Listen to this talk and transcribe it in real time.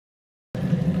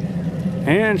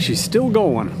And she's still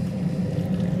going.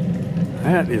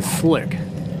 That is slick.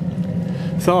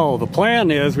 So the plan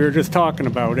is, we were just talking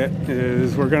about it,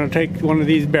 is we're going to take one of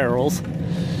these barrels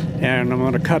and I'm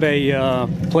going to cut a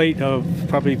plate of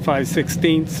probably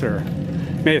 5/16 or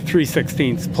maybe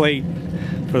 3/16 plate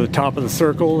for the top of the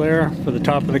circle there, for the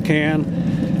top of the can.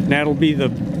 And that'll be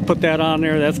put that on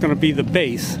there, that's going to be the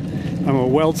base. I'm going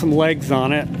to weld some legs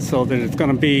on it so that it's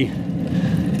going to be,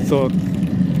 so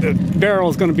the barrel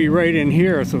is going to be right in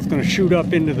here, so it's going to shoot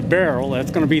up into the barrel.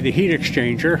 That's going to be the heat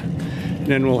exchanger. And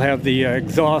then we'll have the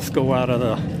exhaust go out of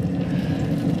the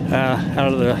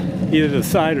either the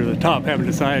side or the top. Haven't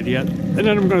decided yet. And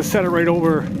then I'm going to set it right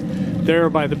over there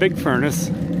by the big furnace,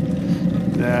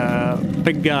 the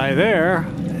big guy there,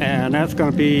 and that's going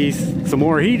to be some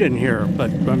more heat in here. But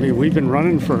I mean, we've been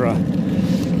running for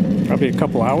probably a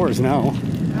couple hours now,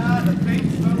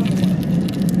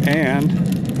 and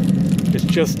it's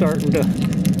just starting to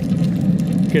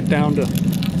get down to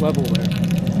level there.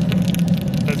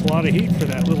 That's a lot of heat for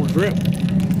that little drip.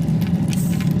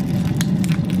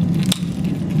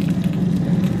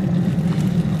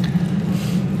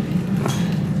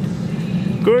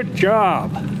 Good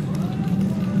job.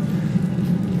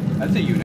 That's a unit.